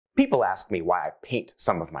People ask me why I paint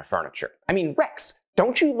some of my furniture. I mean, Rex,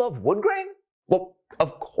 don't you love wood grain? Well,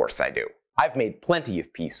 of course I do. I've made plenty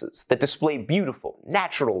of pieces that display beautiful,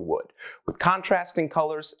 natural wood with contrasting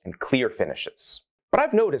colors and clear finishes. But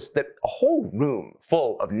I've noticed that a whole room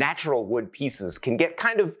full of natural wood pieces can get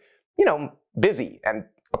kind of, busy and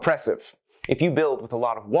oppressive. If you build with a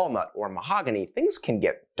lot of walnut or mahogany, things can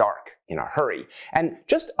get dark in a hurry. And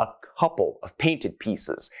just a couple of painted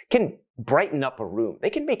pieces can brighten up a room. They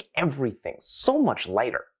can make everything so much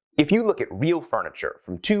lighter. If you look at real furniture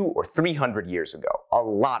from 200 or 300 years ago, a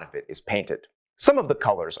lot of it is painted. Some of the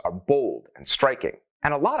colors are bold and striking,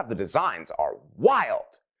 and a lot of the designs are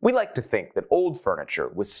wild. We like to think that old furniture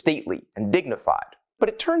was stately and dignified, but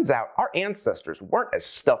it turns out our ancestors weren't as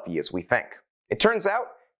stuffy as we think. It turns out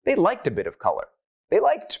they liked a bit of color. They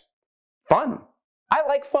liked fun. I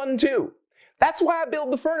like fun too. That's why I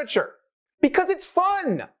build the furniture, because it's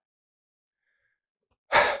fun.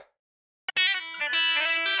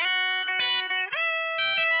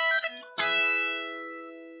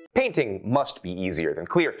 Painting must be easier than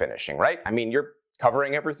clear finishing, right? I mean, you're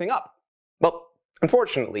covering everything up. Well,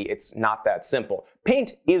 unfortunately, it's not that simple.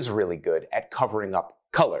 Paint is really good at covering up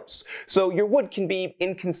colors. So your wood can be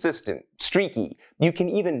inconsistent, streaky. You can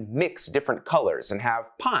even mix different colors and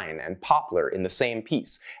have pine and poplar in the same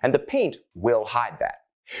piece, and the paint will hide that.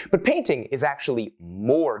 But painting is actually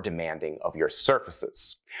more demanding of your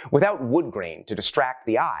surfaces. Without wood grain to distract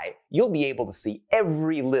the eye, you'll be able to see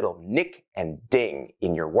every little nick and ding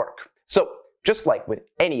in your work. So, just like with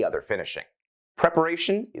any other finishing,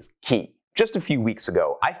 preparation is key. Just a few weeks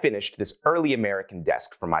ago, I finished this early American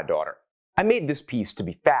desk for my daughter. I made this piece to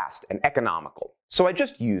be fast and economical, so I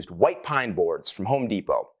just used white pine boards from Home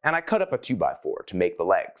Depot, and I cut up a 2x4 to make the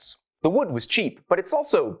legs. The wood was cheap, but it's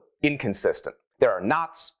also inconsistent. There are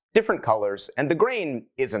knots, different colors, and the grain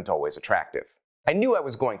isn't always attractive. I knew I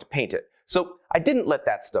was going to paint it, so I didn't let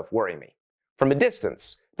that stuff worry me. From a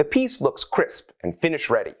distance, the piece looks crisp and finish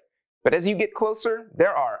ready, but as you get closer,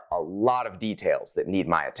 there are a lot of details that need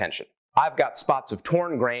my attention. I've got spots of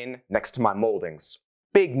torn grain next to my moldings,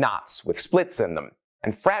 big knots with splits in them,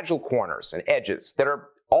 and fragile corners and edges that are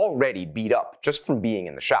already beat up just from being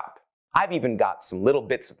in the shop. I've even got some little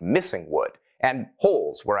bits of missing wood and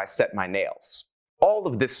holes where I set my nails. All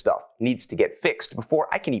of this stuff needs to get fixed before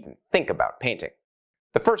I can even think about painting.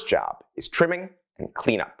 The first job is trimming and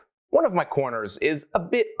cleanup. One of my corners is a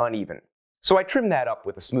bit uneven, so I trim that up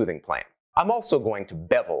with a smoothing plane. I'm also going to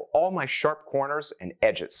bevel all my sharp corners and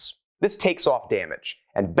edges. This takes off damage,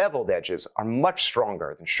 and beveled edges are much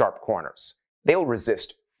stronger than sharp corners. They'll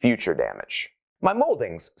resist future damage. My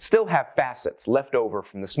moldings still have facets left over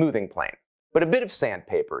from the smoothing plane, but a bit of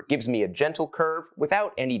sandpaper gives me a gentle curve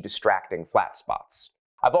without any distracting flat spots.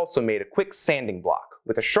 I've also made a quick sanding block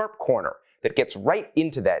with a sharp corner that gets right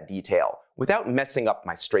into that detail without messing up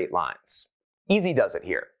my straight lines. Easy does it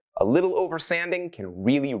here. A little oversanding can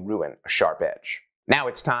really ruin a sharp edge. Now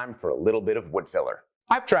it's time for a little bit of wood filler.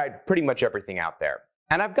 I've tried pretty much everything out there,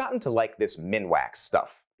 and I've gotten to like this Minwax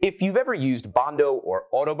stuff. If you've ever used Bondo or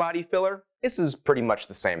Auto Body filler, this is pretty much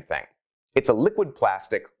the same thing. It's a liquid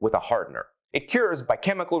plastic with a hardener. It cures by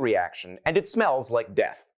chemical reaction, and it smells like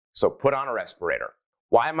death, so put on a respirator.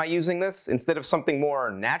 Why am I using this instead of something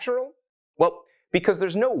more natural? Well, because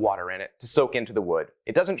there's no water in it to soak into the wood,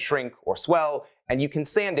 it doesn't shrink or swell, and you can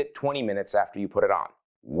sand it 20 minutes after you put it on.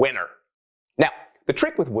 Winner! Now, the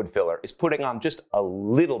trick with wood filler is putting on just a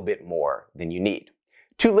little bit more than you need.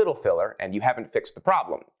 Too little filler, and you haven't fixed the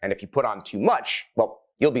problem, and if you put on too much, well,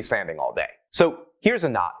 you'll be sanding all day. So here's a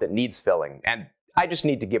knot that needs filling, and I just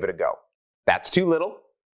need to give it a go. That's too little.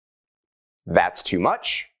 That's too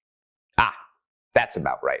much. Ah, that's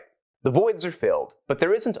about right. The voids are filled, but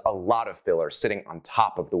there isn't a lot of filler sitting on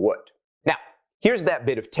top of the wood. Now, here's that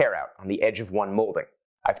bit of tear out on the edge of one molding.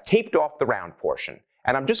 I've taped off the round portion,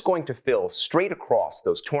 and I'm just going to fill straight across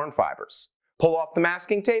those torn fibers. Pull off the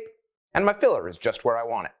masking tape, and my filler is just where I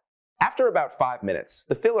want it. After about 5 minutes,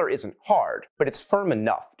 the filler isn't hard, but it's firm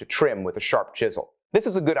enough to trim with a sharp chisel. This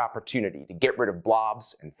is a good opportunity to get rid of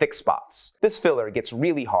blobs and thick spots. This filler gets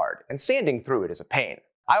really hard, and sanding through it is a pain.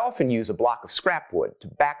 I often use a block of scrap wood to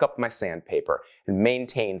back up my sandpaper and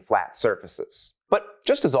maintain flat surfaces. But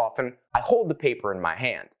just as often, I hold the paper in my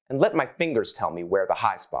hand and let my fingers tell me where the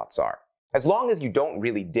high spots are. As long as you don't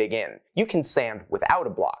really dig in, you can sand without a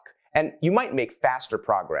block, and you might make faster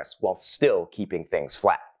progress while still keeping things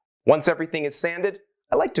flat. Once everything is sanded,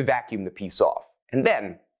 I like to vacuum the piece off, and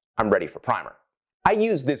then I'm ready for primer. I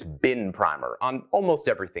use this bin primer on almost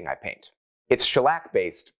everything I paint. It's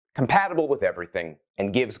shellac-based, compatible with everything,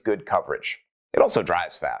 and gives good coverage. It also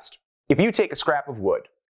dries fast. If you take a scrap of wood,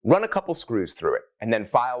 Run a couple screws through it, and then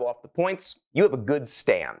file off the points. You have a good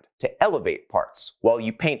stand to elevate parts while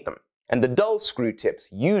you paint them, and the dull screw tips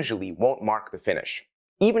usually won't mark the finish,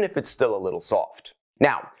 even if it's still a little soft.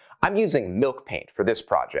 Now, I'm using milk paint for this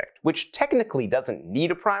project, which technically doesn't need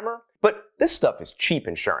a primer, but this stuff is cheap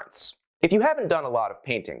insurance. If you haven't done a lot of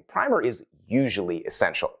painting, primer is usually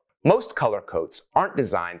essential. Most color coats aren't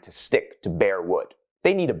designed to stick to bare wood.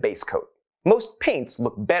 They need a base coat. Most paints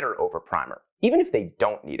look better over primer, even if they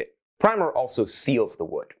don't need it. Primer also seals the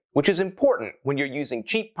wood, which is important when you're using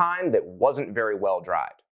cheap pine that wasn't very well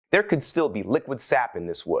dried. There could still be liquid sap in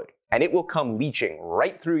this wood, and it will come leaching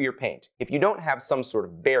right through your paint if you don't have some sort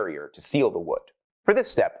of barrier to seal the wood. For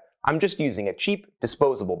this step, I'm just using a cheap,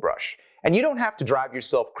 disposable brush, and you don't have to drive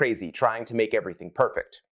yourself crazy trying to make everything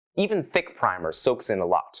perfect. Even thick primer soaks in a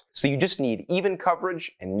lot, so you just need even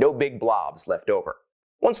coverage and no big blobs left over.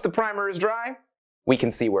 Once the primer is dry, we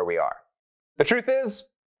can see where we are. The truth is,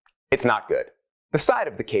 it's not good. The side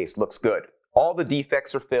of the case looks good. All the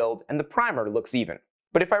defects are filled, and the primer looks even.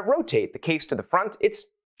 But if I rotate the case to the front, it's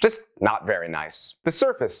just not very nice. The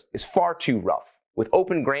surface is far too rough, with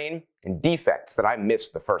open grain and defects that I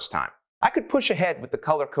missed the first time. I could push ahead with the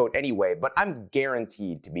color coat anyway, but I'm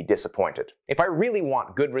guaranteed to be disappointed. If I really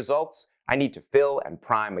want good results, I need to fill and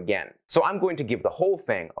prime again. So I'm going to give the whole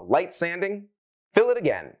thing a light sanding, fill it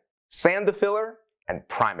again, sand the filler, and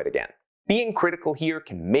prime it again. Being critical here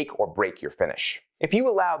can make or break your finish. If you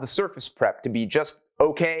allow the surface prep to be just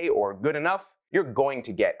okay or good enough, you're going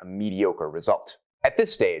to get a mediocre result. At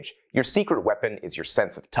this stage, your secret weapon is your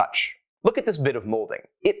sense of touch. Look at this bit of molding.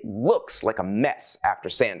 It looks like a mess after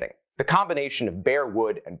sanding. The combination of bare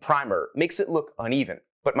wood and primer makes it look uneven,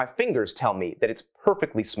 but my fingers tell me that it's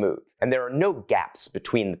perfectly smooth, and there are no gaps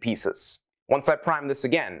between the pieces. Once I prime this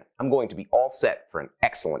again, I'm going to be all set for an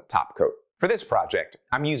excellent top coat. For this project,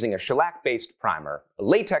 I'm using a shellac-based primer, a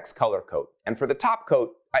latex color coat, and for the top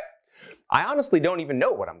coat, I honestly don't even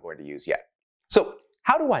know what I'm going to use yet. So,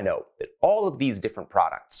 how do I know that all of these different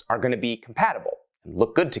products are going to be compatible and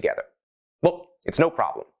look good together? Well, it's no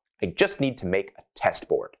problem. I just need to make a test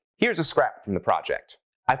board. Here's a scrap from the project.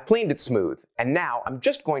 I've planed it smooth, and now I'm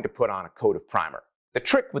just going to put on a coat of primer. The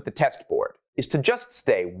trick with the test board is to just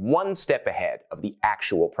stay one step ahead of the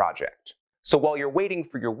actual project. So while you're waiting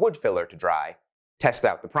for your wood filler to dry, test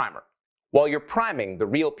out the primer. While you're priming the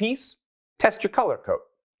real piece, test your color coat.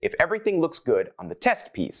 If everything looks good on the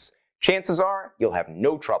test piece, chances are you'll have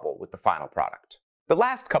no trouble with the final product. The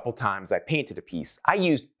last couple times I painted a piece, I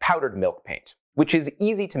used powdered milk paint, which is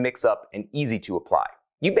easy to mix up and easy to apply.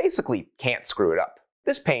 You basically can't screw it up.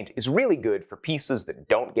 This paint is really good for pieces that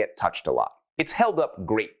don't get touched a lot. It's held up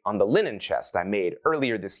great on the linen chest I made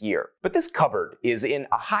earlier this year, but this cupboard is in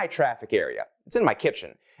a high traffic area. It's in my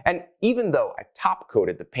kitchen, and even though I top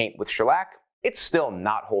coated the paint with shellac, it's still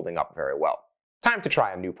not holding up very well. Time to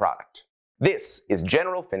try a new product. This is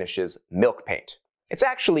General Finishes Milk Paint. It's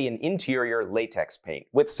actually an interior latex paint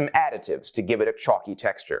with some additives to give it a chalky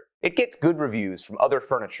texture. It gets good reviews from other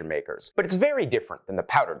furniture makers, but it's very different than the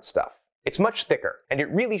powdered stuff. It's much thicker, and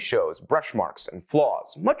it really shows brush marks and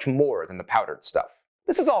flaws much more than the powdered stuff.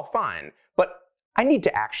 This is all fine, but I need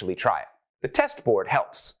to actually try it. The test board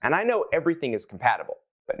helps, and I know everything is compatible,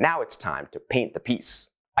 but now it's time to paint the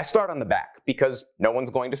piece. I start on the back because no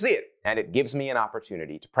one's going to see it, and it gives me an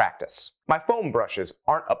opportunity to practice. My foam brushes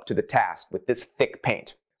aren't up to the task with this thick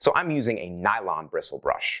paint, so I'm using a nylon bristle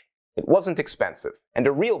brush. It wasn't expensive, and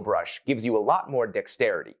a real brush gives you a lot more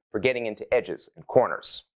dexterity for getting into edges and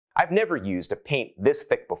corners. I've never used a paint this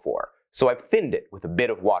thick before, so I've thinned it with a bit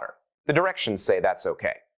of water. The directions say that's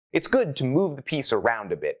okay. It's good to move the piece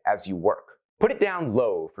around a bit as you work. Put it down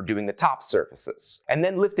low for doing the top surfaces, and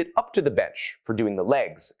then lift it up to the bench for doing the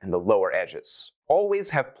legs and the lower edges. Always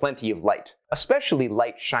have plenty of light, especially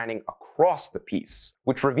light shining across the piece,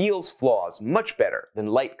 which reveals flaws much better than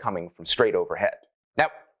light coming from straight overhead. Now,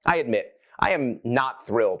 I admit, I am not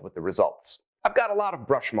thrilled with the results. I've got a lot of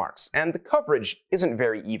brush marks, and the coverage isn't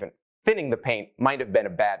very even. Thinning the paint might have been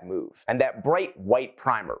a bad move, and that bright white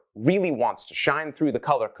primer really wants to shine through the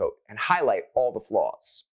color coat and highlight all the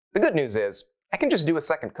flaws. The good news is, I can just do a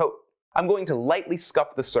second coat. I'm going to lightly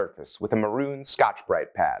scuff the surface with a maroon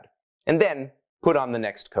Scotch-Brite pad, and then put on the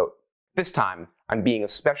next coat. This time, I'm being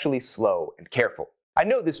especially slow and careful. I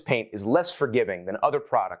know this paint is less forgiving than other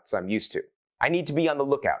products I'm used to. I need to be on the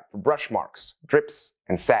lookout for brush marks, drips,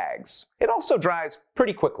 and sags. It also dries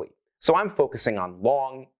pretty quickly, so I'm focusing on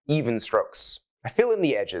long, even strokes. I fill in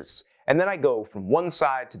the edges, and then I go from one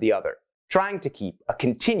side to the other, trying to keep a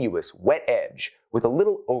continuous wet edge with a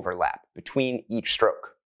little overlap between each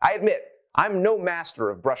stroke. I admit, I'm no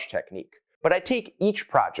master of brush technique, but I take each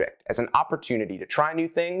project as an opportunity to try new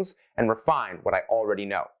things and refine what I already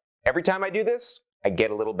know. Every time I do this, I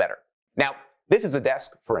get a little better. Now, this is a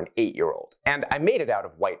desk for an 8-year-old, and I made it out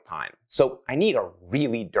of white pine, so I need a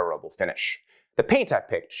really durable finish. The paint I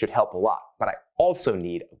picked should help a lot, but I also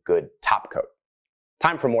need a good top coat.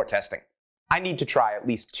 Time for more testing. I need to try at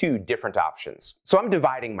least 2 different options, so I'm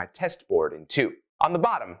dividing my test board in 2. On the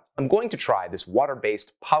bottom, I'm going to try this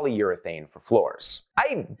water-based polyurethane for floors.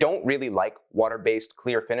 I don't really like water-based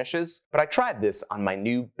clear finishes, but I tried this on my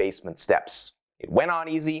new basement steps. It went on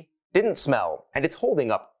easy, didn't smell, and it's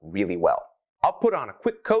holding up really well. I'll put on a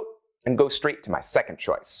quick coat and go straight to my second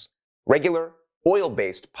choice. Regular,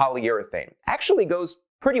 oil-based polyurethane actually goes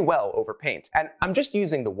pretty well over paint, and I'm just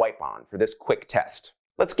using the wipe-on for this quick test.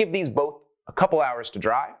 Let's give these both a couple hours to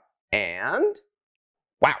dry, and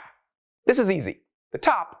wow, this is easy. The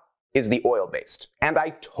top is the oil-based, and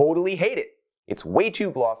I totally hate it. It's way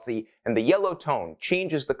too glossy, and the yellow tone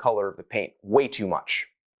changes the color of the paint way too much.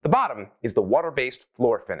 The bottom is the water-based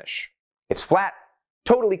floor finish. It's flat,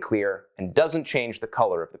 totally clear, and doesn't change the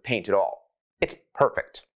color of the paint at all. It's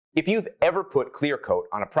perfect. If you've ever put clear coat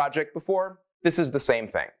on a project before, this is the same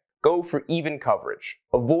thing. Go for even coverage.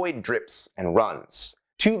 Avoid drips and runs.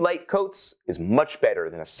 2 light coats is much better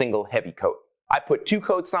than a single heavy coat. I put 2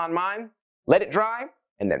 coats on mine, let it dry,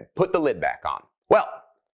 and then put the lid back on. Well,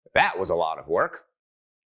 that was a lot of work.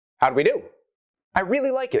 How'd we do? I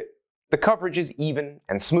really like it. The coverage is even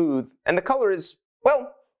and smooth, and the color is,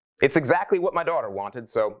 well, it's exactly what my daughter wanted,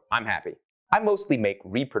 so I'm happy. I mostly make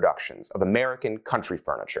reproductions of American country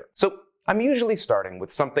furniture, so I'm usually starting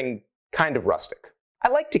with something kind of rustic. I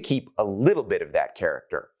like to keep a little bit of that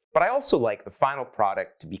character, but I also like the final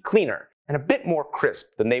product to be cleaner and a bit more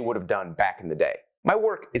crisp than they would have done back in the day. My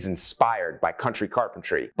work is inspired by country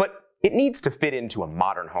carpentry, but it needs to fit into a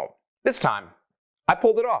modern home. This time, I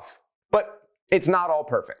pulled it off, but it's not all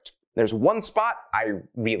perfect. There's one spot I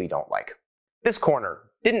really don't like. This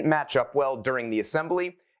corner didn't match up well during the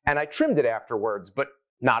assembly, and I trimmed it afterwards, but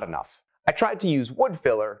not enough. I tried to use wood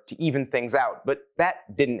filler to even things out, but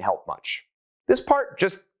that didn't help much. This part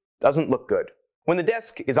just doesn't look good. When the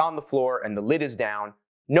desk is on the floor and the lid is down,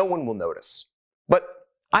 no one will notice. But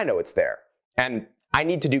I know it's there, and I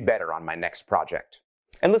need to do better on my next project.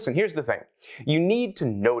 And listen, here's the thing. You need to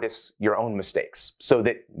notice your own mistakes so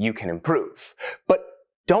that you can improve. But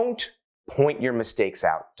don't point your mistakes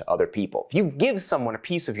out to other people. If you give someone a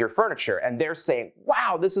piece of your furniture and they're saying,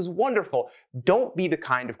 wow, this is wonderful, don't be the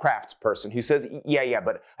kind of craftsperson who says, yeah,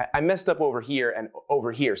 but I messed up over here and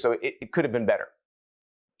over here, so it could have been better.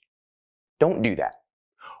 Don't do that.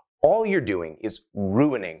 All you're doing is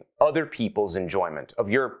ruining other people's enjoyment of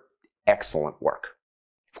your excellent work.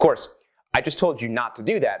 Of course, I just told you not to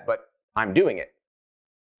do that, but I'm doing it.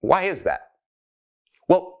 Why is that?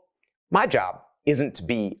 Well, my job isn't to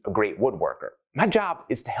be a great woodworker. My job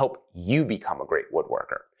is to help you become a great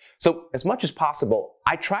woodworker. So as much as possible,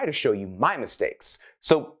 I try to show you my mistakes,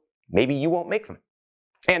 so maybe you won't make them.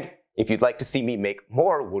 And if you'd like to see me make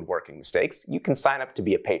more woodworking mistakes, you can sign up to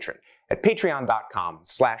be a patron at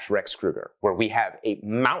patreon.com/Rex Krueger, where we have a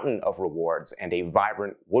mountain of rewards and a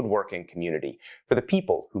vibrant woodworking community for the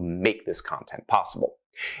people who make this content possible.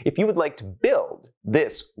 If you would like to build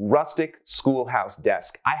this rustic schoolhouse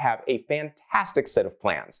desk, I have a fantastic set of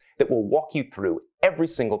plans that will walk you through every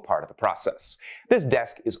single part of the process. This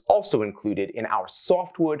desk is also included in our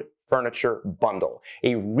Softwood Furniture Bundle,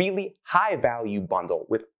 a really high-value bundle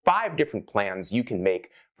with 5 different plans you can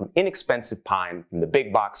make from inexpensive pine from the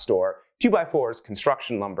big box store, 2x4s,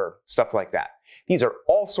 construction lumber, stuff like that. These are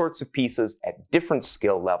all sorts of pieces at different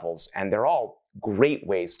skill levels, and they're all great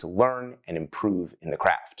ways to learn and improve in the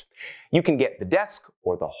craft. You can get the desk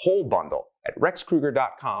or the whole bundle at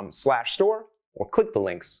rexkrueger.com/store or click the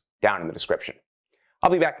links down in the description. I'll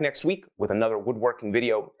be back next week with another woodworking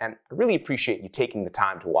video, and I really appreciate you taking the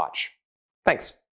time to watch. Thanks.